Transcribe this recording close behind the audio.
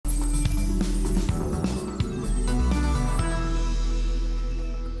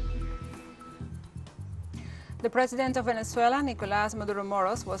The president of Venezuela, Nicolás Maduro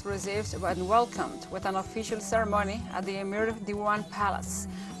Moros, was received and welcomed with an official ceremony at the Emir Diwan Palace,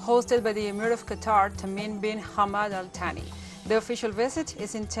 hosted by the Emir of Qatar, Tamim bin Hamad Al Thani. The official visit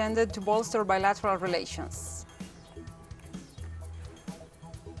is intended to bolster bilateral relations.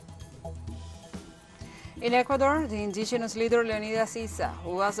 In Ecuador, the indigenous leader Leonides Iza,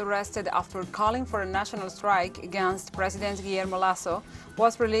 who was arrested after calling for a national strike against President Guillermo Lasso,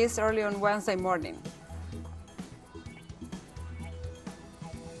 was released early on Wednesday morning.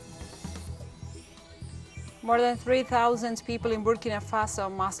 More than 3,000 people in Burkina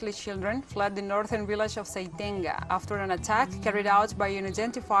Faso, mostly children, fled the northern village of Seytenga after an attack carried out by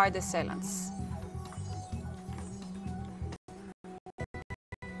unidentified assailants.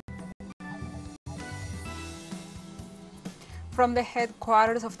 From the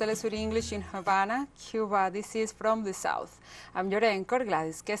headquarters of TeleSUR English in Havana, Cuba, this is From the South. I'm your anchor,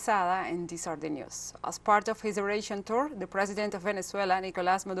 Gladys Quesada, and these are the news. As part of his Eurasian tour, the president of Venezuela,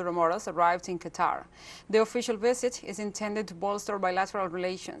 Nicolás Maduro Moros, arrived in Qatar. The official visit is intended to bolster bilateral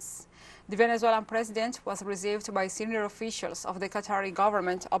relations. The Venezuelan president was received by senior officials of the Qatari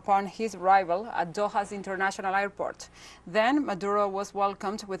government upon his arrival at Doha's international airport. Then, Maduro was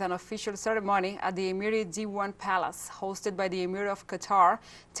welcomed with an official ceremony at the Emir Diwan Palace, hosted by the Emir of Qatar,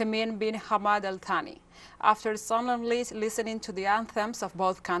 Tamim bin Hamad Al Thani. After solemnly listening to the anthems of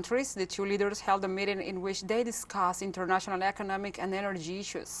both countries, the two leaders held a meeting in which they discussed international economic and energy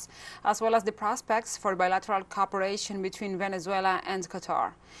issues, as well as the prospects for bilateral cooperation between Venezuela and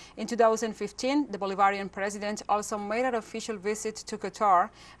Qatar. In 2015, the Bolivarian president also made an official visit to Qatar,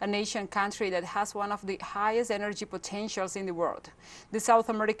 a nation country that has one of the highest energy potentials in the world. The South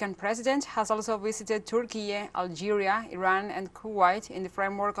American president has also visited Turkey, Algeria, Iran, and Kuwait in the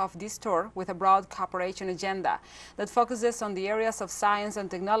framework of this tour with a broad cooperation agenda that focuses on the areas of science and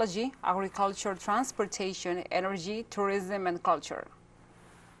technology, agriculture, transportation, energy, tourism, and culture.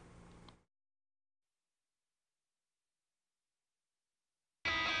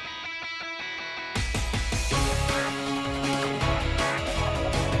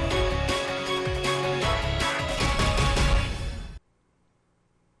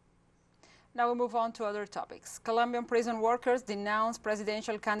 Now we move on to other topics. Colombian prison workers denounce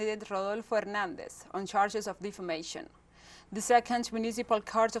presidential candidate Rodolfo Hernández on charges of defamation. The Second Municipal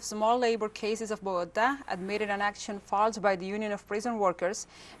Court of Small Labor Cases of Bogotá admitted an action filed by the Union of Prison Workers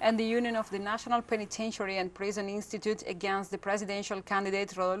and the Union of the National Penitentiary and Prison Institute against the presidential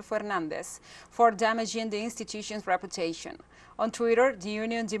candidate Rodolfo Hernández for damaging the institution's reputation. On Twitter, the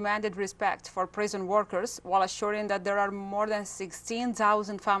union demanded respect for prison workers while assuring that there are more than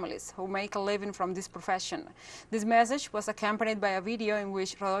 16,000 families who make a living from this profession. This message was accompanied by a video in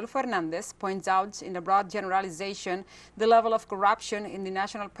which Rodolfo Hernández points out in a broad generalization the level of corruption in the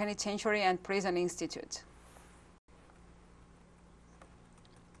National Penitentiary and Prison Institute.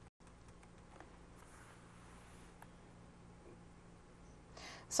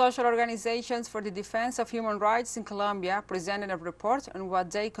 Social organizations for the defense of human rights in Colombia presented a report on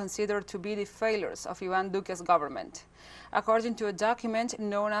what they consider to be the failures of Iván Duque's government. According to a document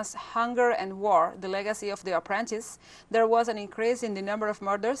known as Hunger and War, the Legacy of the Apprentice, there was an increase in the number of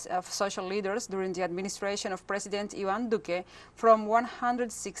murders of social leaders during the administration of President Iván Duque from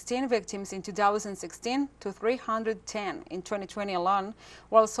 116 victims in 2016 to 310 in 2020 alone,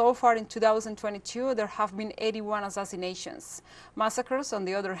 while so far in 2022 there have been 81 assassinations. Massacres, on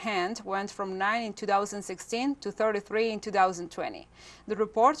the other hand, went from 9 in 2016 to 33 in 2020. The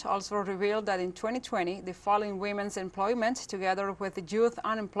report also revealed that in 2020, the fall in women's employment, together with the youth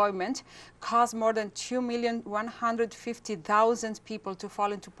unemployment, caused more than 2,150,000 people to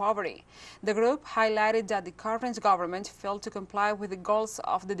fall into poverty. The group highlighted that the current government failed to comply with the goals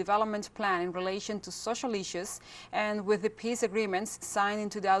of the development plan in relation to social issues and with the peace agreements signed in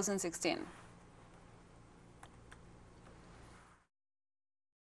 2016.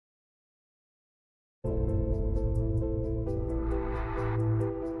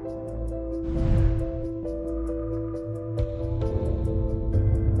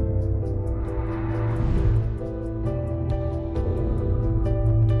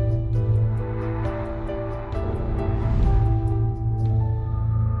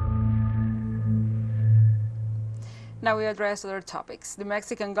 Now we address other topics. The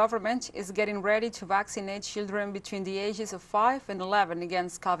Mexican government is getting ready to vaccinate children between the ages of 5 and 11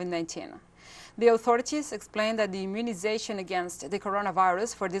 against COVID-19. The authorities explained that the immunization against the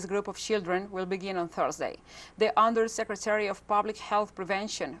coronavirus for this group of children will begin on Thursday. The Undersecretary of Public Health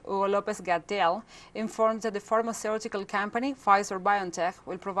Prevention, Hugo López-Gatell, informed that the pharmaceutical company Pfizer-BioNTech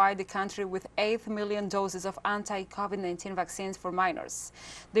will provide the country with 8 million doses of anti-COVID-19 vaccines for minors.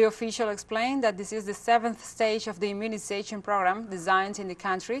 The official explained that this is the 7th stage of the immunization program designed in the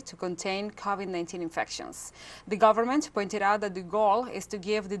country to contain COVID-19 infections. The government pointed out that the goal is to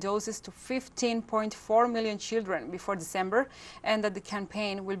give the doses to 15.4 million children before December, and that the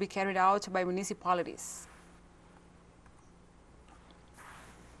campaign will be carried out by municipalities.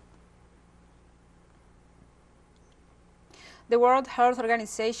 The World Health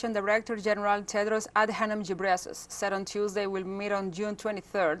Organization Director General Tedros Adhanom Ghebreyesus said on Tuesday will meet on June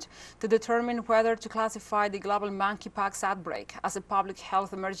 23rd to determine whether to classify the global monkeypox outbreak as a public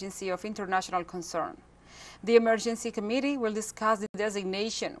health emergency of international concern. The Emergency Committee will discuss the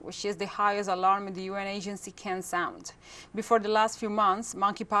designation, which is the highest alarm the UN agency can sound. Before the last few months,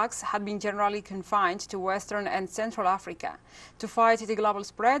 monkeypox had been generally confined to Western and Central Africa. To fight the global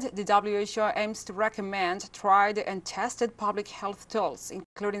spread, the WHO aims to recommend tried and tested public health tools,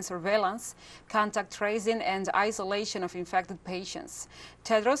 including surveillance, contact tracing, and isolation of infected patients.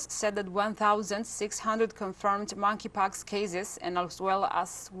 Tedros said that 1,600 confirmed monkeypox cases and as well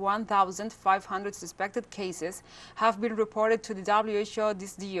as 1,500 suspected cases have been reported to the WHO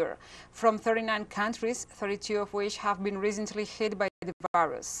this year from 39 countries, 32 of which have been recently hit by the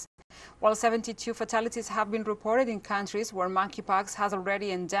virus. While 72 fatalities have been reported in countries where monkeypox has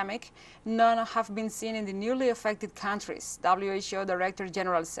already endemic, none have been seen in the newly affected countries, WHO Director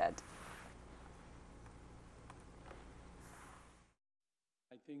General said.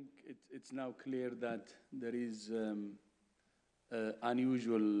 I think it's now clear that there is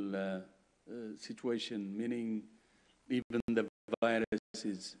unusual situation, meaning even the virus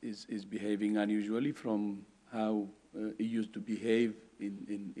is behaving unusually from how it used to behave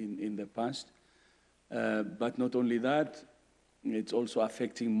in the past. But not only that, it's also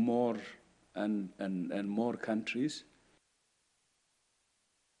affecting more and more countries.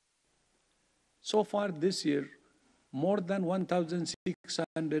 So far this year, more than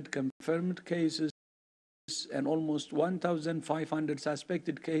 1,600 confirmed cases and almost 1,500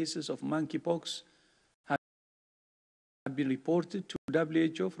 suspected cases of monkeypox have been reported to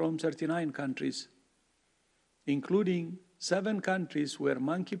WHO from 39 countries, including 7 countries where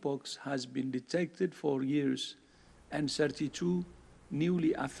monkeypox has been detected for years and 32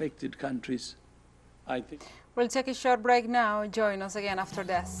 newly affected countries. We'll take a short break now. Join us again after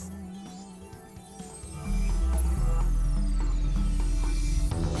this.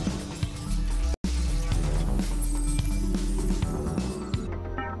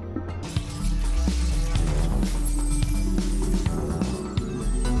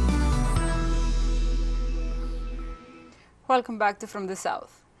 Welcome back to From the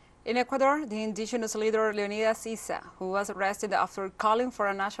South. In Ecuador, the indigenous leader Leonides Iza, who was arrested after calling for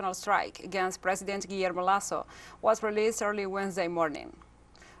a national strike against President Guillermo Lasso, was released early Wednesday morning.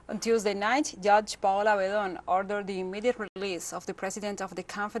 On Tuesday night, Judge Paola Bedón ordered the immediate release of the president of the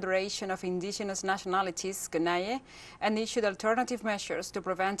Confederation of Indigenous Nationalities, CONAIE, and issued alternative measures to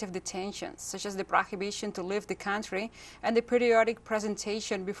preventive detention, such as the prohibition to leave the country and the periodic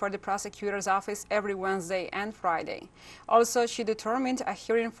presentation before the prosecutor's office every Wednesday and Friday. Also, she determined a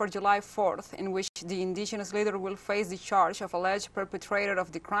hearing for July 4th, in which the indigenous leader will face the charge of alleged perpetrator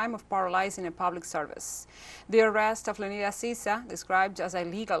of the crime of paralyzing a public service. The arrest of Leonides Iza, described as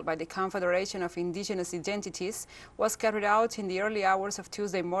illegal by the Confederation of Indigenous Identities, was carried out in the early hours of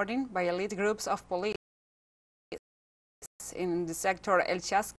Tuesday morning by elite groups of police in the sector El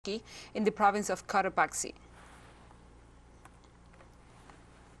Chasqui in the province of Cotopaxi.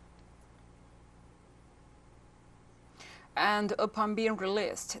 And upon being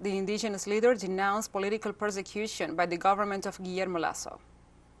released, the indigenous leader denounced political persecution by the government of Guillermo Lasso.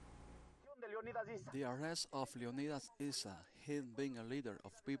 The arrest of Leonides Iza, him being a leader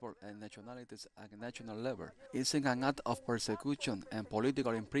of people and nationalities at a national level, is an act of persecution and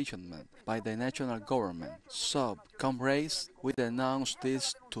political imprisonment by the national government. So, comrades, we denounce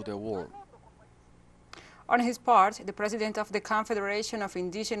this to the world. On his part, the president of the Confederation of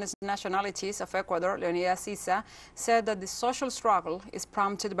Indigenous Nationalities of Ecuador, Leonides Iza, said that the social struggle is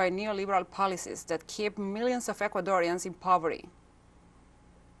prompted by neoliberal policies that keep millions of Ecuadorians in poverty.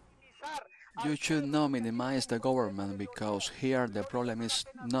 You should not minimize the government because here the problem is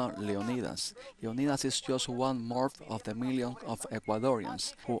not Leonidas. Leonidas is just one more of the millions of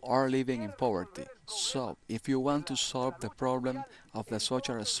Ecuadorians who are living in poverty. So, if you want to solve the problem of the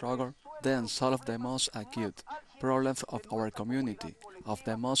social struggle, then solve the most acute problems of our community, of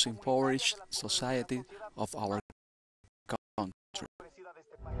the most impoverished society of our country.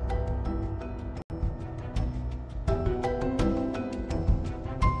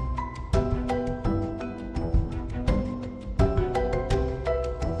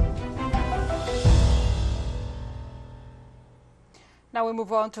 Now we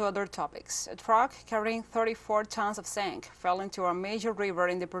move on to other topics. A truck carrying 34 tons of zinc fell into a major river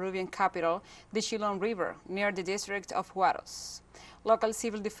in the Peruvian capital, the Chilon River, near the district of Huaros. Local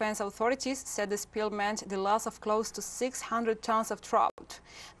civil defense authorities said the spill meant the loss of close to 600 tons of trout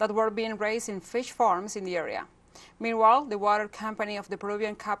that were being raised in fish farms in the area. Meanwhile, the water company of the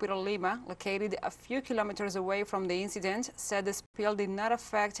Peruvian capital, Lima, located a few kilometers away from the incident, said the spill did not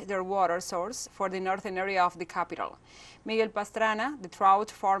affect their water source for the northern area of the capital. Miguel Pastrana, the trout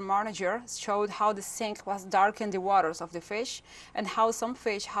farm manager, showed how the zinc was darkened the waters of the fish and how some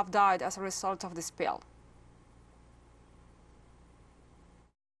fish have died as a result of the spill.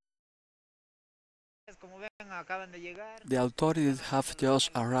 The authorities have just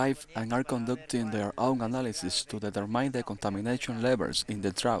arrived and are conducting their own analysis to determine the contamination levels in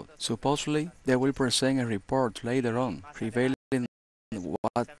the trout. Supposedly, they will present a report later on, revealing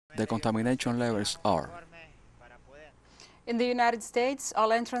what the contamination levels are. In the United States,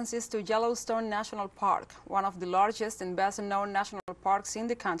 all entrances to Yellowstone National Park, one of the largest and best-known national parks in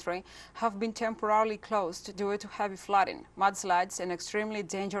the country, have been temporarily closed due to heavy flooding, mudslides, and extremely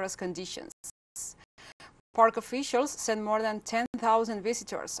dangerous conditions. Park officials said more than 10,000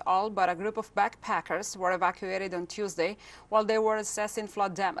 visitors, all but a group of backpackers, were evacuated on Tuesday while they were assessing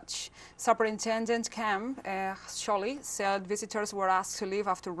flood damage. Superintendent Cam Sholly said visitors were asked to leave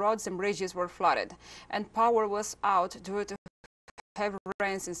after roads and bridges were flooded, and power was out due to heavy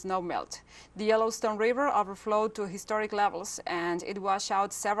rains and snowmelt. The Yellowstone River overflowed to historic levels, and it washed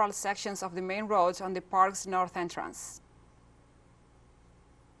out several sections of the main roads on the park's north entrance.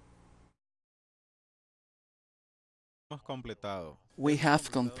 We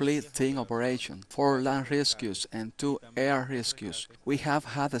have complete team operation, 4 land rescues and 2 air rescues. We have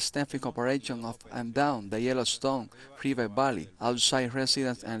had extensive operation up and down the Yellowstone River Valley, outside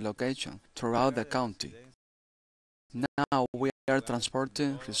residents and locations throughout the county. Now we are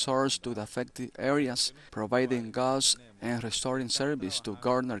transporting resources to the affected areas, providing gas and restoring service to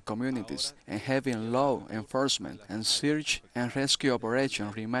gardener communities, and having law enforcement and search and rescue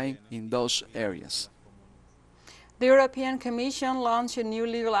operations remain in those areas. The European Commission launched a new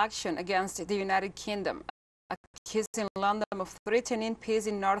legal action against the United Kingdom, accusing London of threatening peace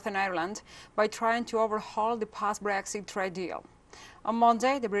in Northern Ireland by trying to overhaul the post-Brexit trade deal. On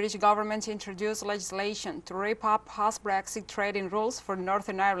Monday, the British government introduced legislation to rip up post-Brexit trading rules for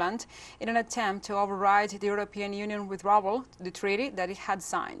Northern Ireland in an attempt to override the European Union withdrawal, the treaty that it had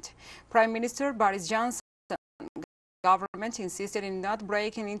signed. Prime Minister Boris Johnson government insisted in not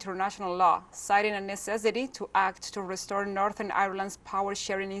breaking international law, citing a necessity to act to restore Northern Ireland's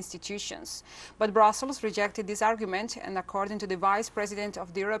power-sharing institutions. But Brussels rejected this argument, and according to the Vice President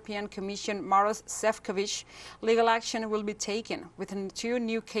of the European Commission, Maros Sefcovic, legal action will be taken, with 2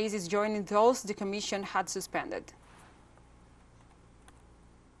 new cases joining those the Commission had suspended.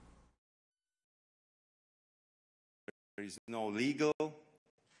 There is no legal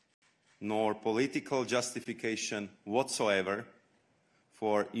nor political justification whatsoever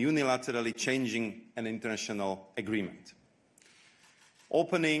for unilaterally changing an international agreement.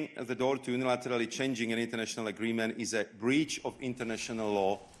 Opening the door to unilaterally changing an international agreement is a breach of international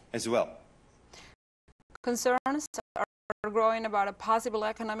law as well. Concerns are growing about a possible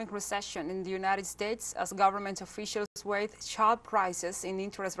economic recession in the United States as government officials weigh sharp rises in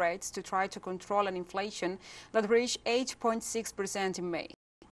interest rates to try to control an inflation that reached 8.6% in May.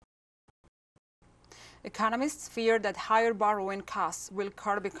 Economists fear that higher borrowing costs will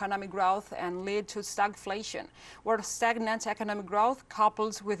curb economic growth and lead to stagflation, where stagnant economic growth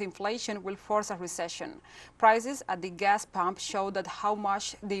coupled with inflation will force a recession. Prices at the gas pump show that how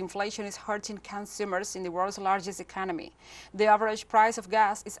much the inflation is hurting consumers in the world's largest economy. The average price of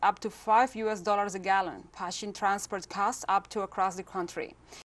gas is up to $5 a gallon, pushing transport costs up to across the country.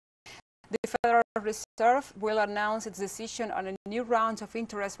 The Federal Reserve will announce its decision on a new round of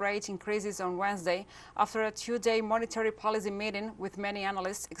interest rate increases on Wednesday after a 2-day monetary policy meeting, with many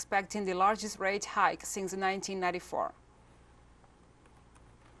analysts expecting the largest rate hike since 1994.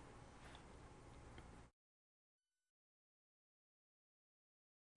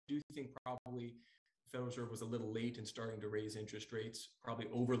 I do think probably the Federal Reserve was a little late in starting to raise interest rates, probably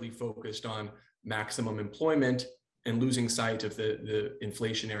overly focused on maximum employment and losing sight of the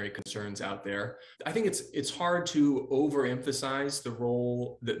inflationary concerns out there. I think it's hard to overemphasize the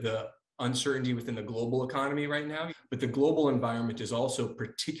role, the uncertainty within the global economy right now, but the global environment is also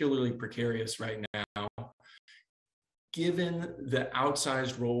particularly precarious right now, given the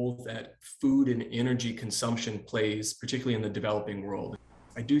outsized role that food and energy consumption plays, particularly in the developing world.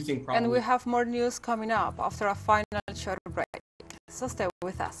 I do think probably... And we have more news coming up after a final short break, so stay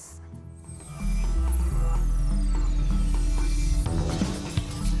with us.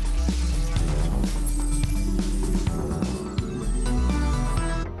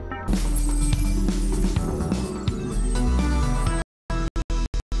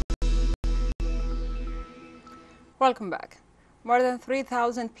 Welcome back. More than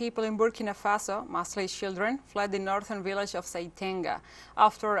 3,000 people in Burkina Faso, mostly children, fled the northern village of Seytenga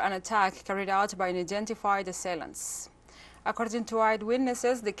after an attack carried out by unidentified assailants. According to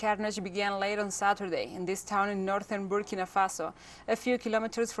eyewitnesses, the carnage began late on Saturday in this town in northern Burkina Faso, a few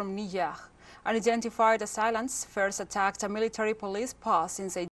kilometers from Niger. Unidentified assailants first attacked a military police post in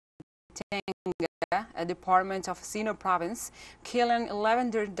Seytenga, a department of Sino province, killing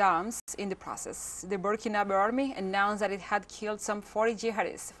 11 gendarmes in the process. The Burkinabe army announced that it had killed some 40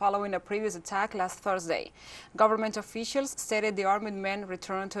 jihadists following a previous attack last Thursday. Government officials stated the armed men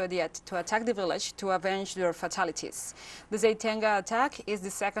returned to attack the village to avenge their fatalities. The Seytenga attack is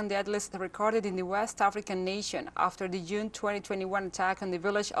the second deadliest recorded in the West African nation after the June 2021 attack on the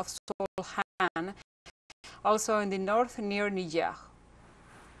village of Solhan, also in the north near Niger.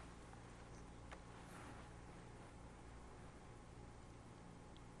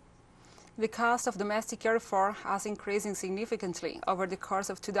 The cost of domestic air fare has increasing significantly over the course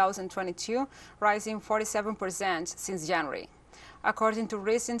of 2022, rising 47% since January. According to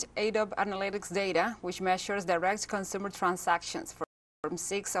recent ADOB analytics data, which measures direct consumer transactions from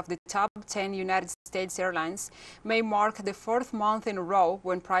 6 of the top 10 United States airlines, may mark the 4th month in a row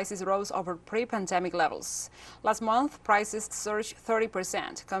when prices rose over pre-pandemic levels. Last month, prices surged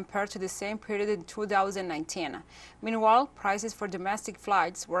 30% compared to the same period in 2019. Meanwhile, prices for domestic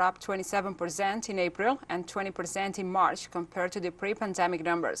flights were up 27% in April and 20% in March compared to the pre-pandemic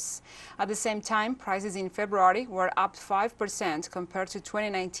numbers. At the same time, prices in February were up 5% compared to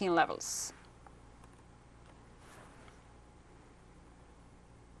 2019 levels.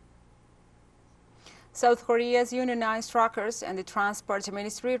 South Korea's unionized truckers and the Transport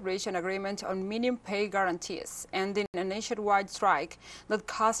Ministry reached an agreement on minimum pay guarantees, ending a nationwide strike that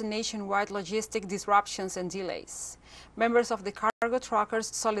caused nationwide logistic disruptions and delays. Members of the Cargo Truckers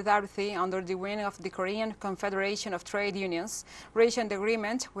Solidarity, under the wing of the Korean Confederation of Trade Unions, reached an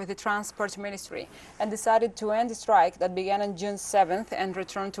agreement with the Transport Ministry and decided to end the strike that began on June 7th and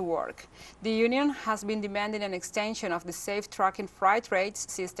return to work. The union has been demanding an extension of the safe trucking freight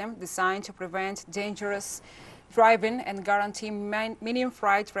rates system designed to prevent dangerous driving and guarantee minimum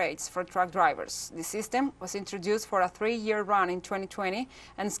freight rates for truck drivers. The system was introduced for a 3-year run in 2020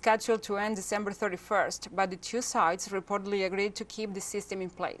 and scheduled to end December 31st, but the two sides reportedly agreed to keep the system in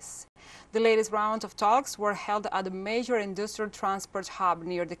place. The latest round of talks were held at a major industrial transport hub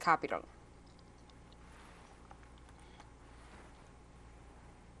near the capital.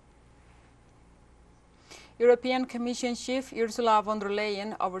 European Commission Chief Ursula von der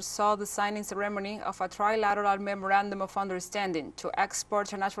Leyen oversaw the signing ceremony of a trilateral memorandum of understanding to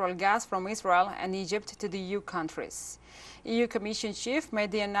export natural gas from Israel and Egypt to the EU countries. EU Commission Chief made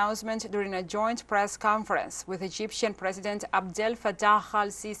the announcement during a joint press conference with Egyptian President Abdel Fattah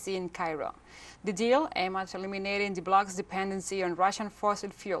al-Sisi in Cairo. The deal aimed at eliminating the bloc's dependency on Russian fossil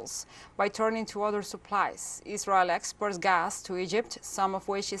fuels by turning to other supplies. Israel exports gas to Egypt, some of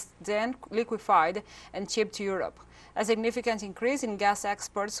which is then liquefied and shipped to Europe. A significant increase in gas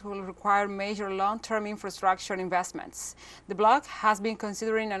exports will require major long-term infrastructure investments. The bloc has been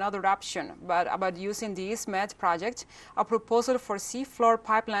considering another option, but about using the EastMed project, a proposal for seafloor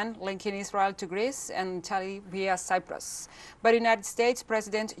pipeline linking Israel to Greece and Italy via Cyprus. But United States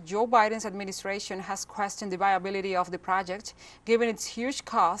President Joe Biden's administration has questioned the viability of the project, given its huge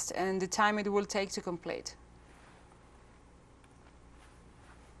cost and the time it will take to complete.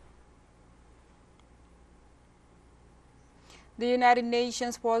 The United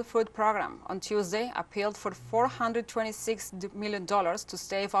Nations World Food Programme on Tuesday appealed for $426 million to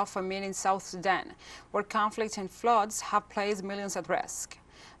stave off famine in South Sudan, where conflict and floods have placed millions at risk.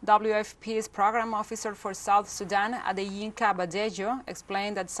 WFP's program officer for South Sudan, Adeyinka Badejo,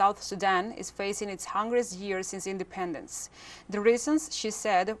 explained that South Sudan is facing its hungriest year since independence. The reasons, she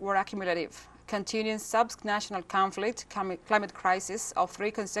said, were accumulative: continuing subnational conflict, climate crisis of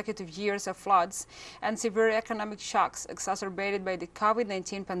 3 consecutive years of floods, and severe economic shocks exacerbated by the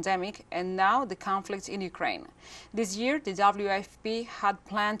COVID-19 pandemic, and now the conflict in Ukraine. This year, the WFP had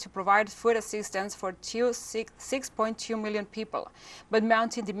planned to provide food assistance for 6.2 million people, but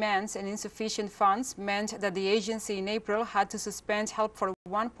mounting demands and insufficient funds meant that the agency in April had to suspend help for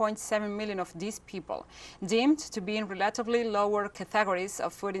 1.7 million of these people, deemed to be in relatively lower categories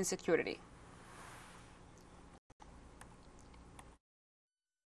of food insecurity.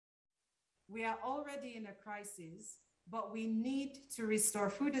 We are already in a crisis, but we need to restore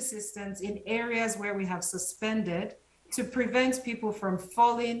food assistance in areas where we have suspended to prevent people from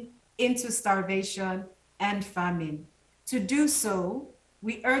falling into starvation and famine. To do so,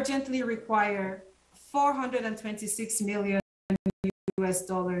 we urgently require $426 million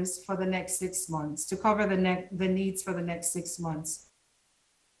for the next 6 months to cover the needs for the next 6 months.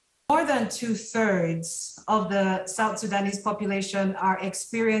 More than 2/3 of the South Sudanese population are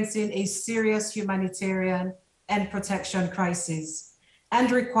experiencing a serious humanitarian and protection crisis and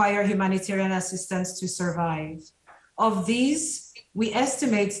require humanitarian assistance to survive. Of these, we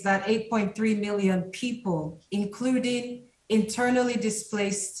estimate that 8.3 million people, including internally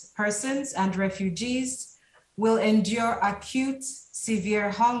displaced persons and refugees, will endure acute, severe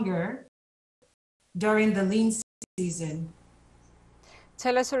hunger during the lean season.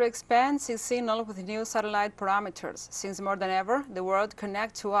 TeleSUR expands its signal with new satellite parameters. Since more than ever, the world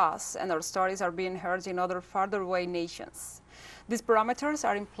connects to us and our stories are being heard in other farther away nations. These parameters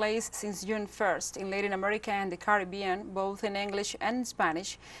are in place since June 1st in Latin America and the Caribbean, both in English and in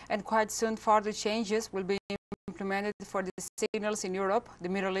Spanish, and quite soon further changes will be implemented for the signals in Europe, the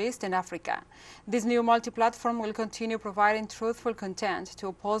Middle East, and Africa. This new multi-platform will continue providing truthful content to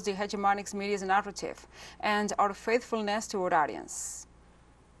oppose the hegemonic media's narrative and our faithfulness to our audience.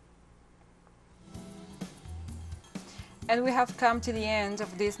 And we have come to the end of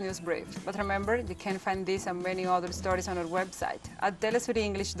this news brief. But remember, you can find this and many other stories on our website at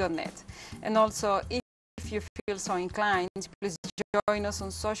telesurenglish.net. And also, if you feel so inclined, please join us on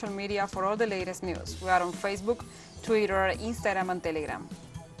social media for all the latest news. We are on Facebook, Twitter, Instagram, and Telegram.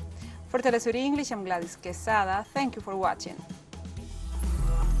 For TeleSUR English, I'm Leonides Iza. Thank you for watching.